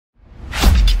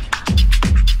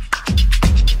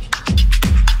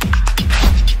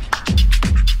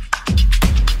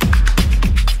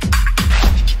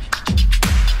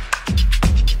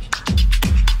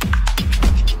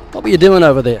you doing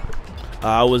over there?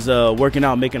 I was working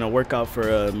out, making a workout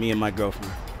for me and my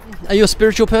girlfriend. Are you a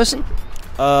spiritual person?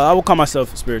 I would call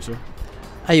myself spiritual.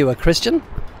 Are you a Christian?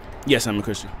 Yes, I'm a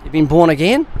Christian. You've been born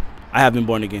again? I have been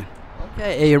born again.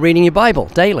 Okay. Are you reading your Bible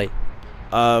daily?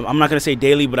 I'm not going to say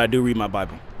daily, but I do read my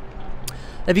Bible.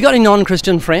 Have you got any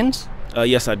non-Christian friends?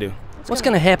 Yes, I do. What's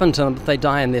going to happen to them if they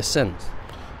die in their sins?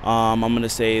 I'm going to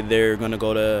say they're going to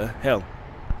go to hell.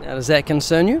 Now, does that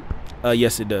concern you?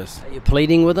 Yes, it does. Are you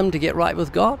pleading with them to get right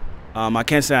with God? I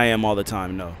can't say I am all the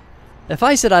time, no. If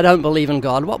I said I don't believe in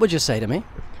God, what would you say to me?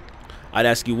 I'd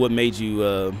ask you what made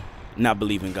you not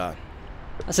believe in God.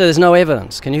 I said there's no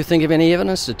evidence. Can you think of any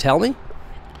evidence to tell me?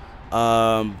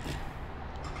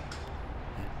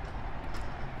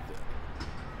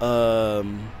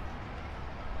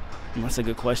 That's a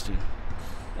good question.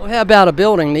 Well, how about a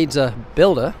building needs a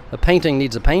builder, a painting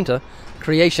needs a painter,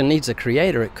 creation needs a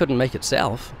creator. It couldn't make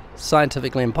itself. It's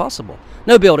scientifically impossible.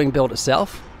 No building built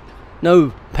itself.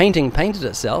 No painting painted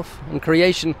itself. And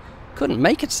creation couldn't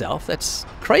make itself. That's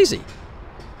crazy.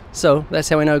 So that's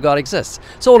how we know God exists.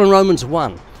 It's all in Romans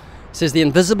 1. It says, the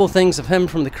invisible things of him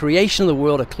from the creation of the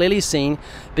world are clearly seen,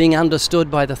 being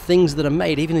understood by the things that are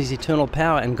made, even his eternal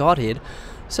power and Godhead,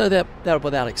 so that they're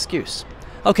without excuse.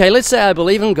 Okay, let's say I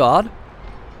believe in God.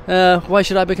 Why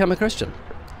should I become a Christian?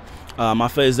 I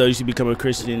feel as though you should become a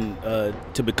Christian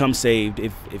to become saved.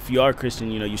 If you are a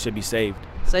Christian, you should be saved.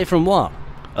 Saved from what?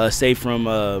 Saved from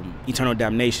eternal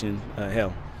damnation,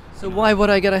 hell. So why would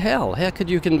I go to hell? How could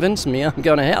you convince me I'm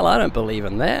going to hell? I don't believe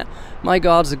in that. My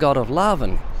God's a God of love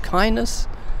and kindness.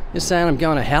 You're saying I'm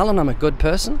going to hell and I'm a good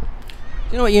person? Do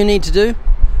you know what you need to do?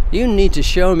 You need to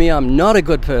show me I'm not a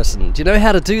good person. Do you know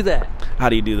how to do that? How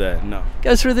do you do that? No.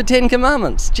 Go through the 10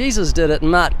 Commandments. Jesus did it in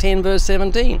Mark 10 verse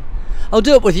 17. I'll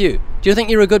do it with you. Do you think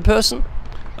you're a good person?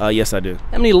 Yes, I do.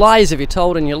 How many lies have you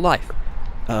told in your life?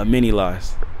 Many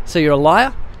lies. So you're a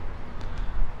liar?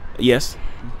 Yes.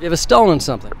 You ever stolen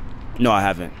something? No, I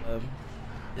haven't.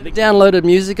 Have you downloaded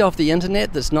music off the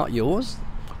internet that's not yours?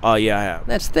 Oh, yeah, I have.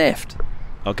 That's theft.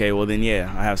 Okay, well then,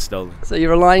 yeah, I have stolen. So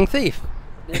you're a lying thief.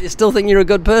 You still think you're a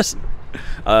good person?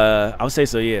 I would say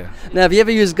so, yeah. Now, have you ever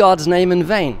used God's name in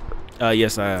vain?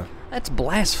 Yes, I have. That's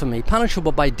blasphemy,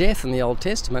 punishable by death in the Old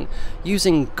Testament.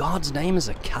 Using God's name as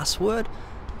a cuss word?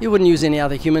 You wouldn't use any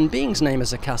other human being's name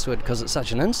as a cuss word because it's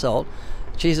such an insult.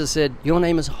 Jesus said, your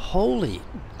name is holy.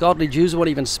 Godly Jews won't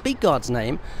even speak God's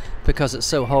name because it's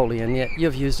so holy, and yet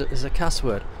you've used it as a cuss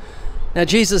word. Now,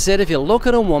 Jesus said, if you look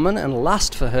at a woman and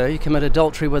lust for her, you commit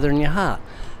adultery with her in your heart.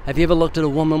 Have you ever looked at a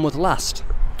woman with lust?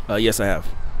 Yes, I have.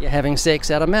 You're having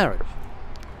sex out of marriage.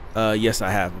 Yes,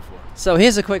 I have before. So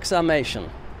here's a quick summation.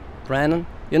 Brandon,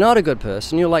 you're not a good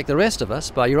person. You're like the rest of us,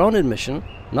 by your own admission,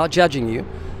 not judging you.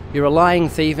 You're a lying,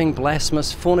 thieving,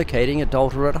 blasphemous, fornicating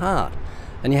adulterer at heart.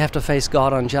 And you have to face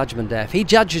God on Judgment Day. If he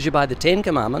judges you by the 10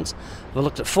 Commandments, we've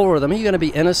looked at 4 of them, are you going to be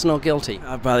innocent or guilty?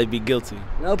 I'd probably be guilty.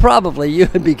 No, probably. You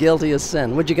would be guilty of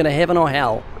sin. Would you go to heaven or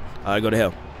hell? I'd go to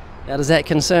hell. Now, does that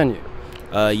concern you?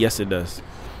 Yes, it does.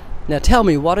 Now, tell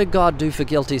me, what did God do for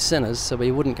guilty sinners so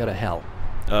he wouldn't go to hell?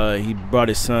 He brought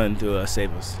his son to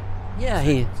save us. Yeah,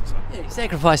 he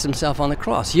sacrificed himself on the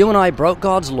cross. You and I broke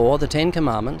God's law, the 10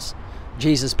 Commandments.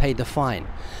 Jesus paid the fine.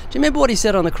 Do you remember what he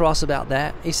said on the cross about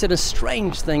that? He said a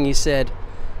strange thing. He said,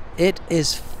 it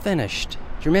is finished.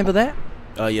 Do you remember that?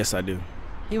 Yes, I do.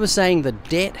 He was saying the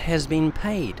debt has been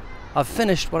paid. I've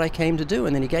finished what I came to do,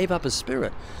 and then he gave up his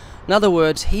spirit. In other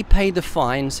words, he paid the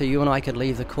fine so you and I could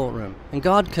leave the courtroom. And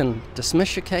God can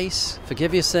dismiss your case,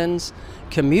 forgive your sins,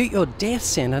 commute your death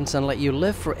sentence, and let you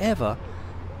live forever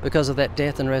because of that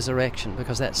death and resurrection,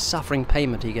 because that suffering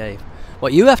payment he gave.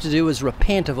 What you have to do is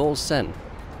repent of all sin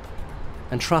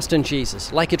and trust in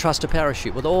Jesus, like you trust a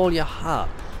parachute, with all your heart.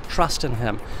 Trust in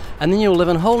him. And then you'll live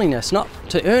in holiness, not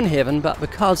to earn heaven, but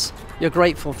because you're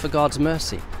grateful for God's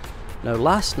mercy. No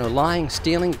lust, no lying,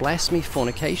 stealing, blasphemy,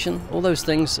 fornication, all those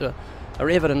things are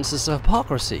evidences of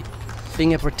hypocrisy.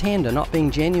 Being a pretender, not being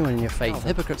genuine in your faith.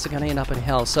 Hypocrites are going to end up in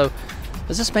hell. So,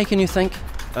 is this making you think?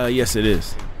 Yes, it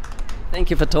is. Thank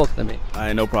you for talking to me.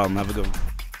 No problem. Have a good one.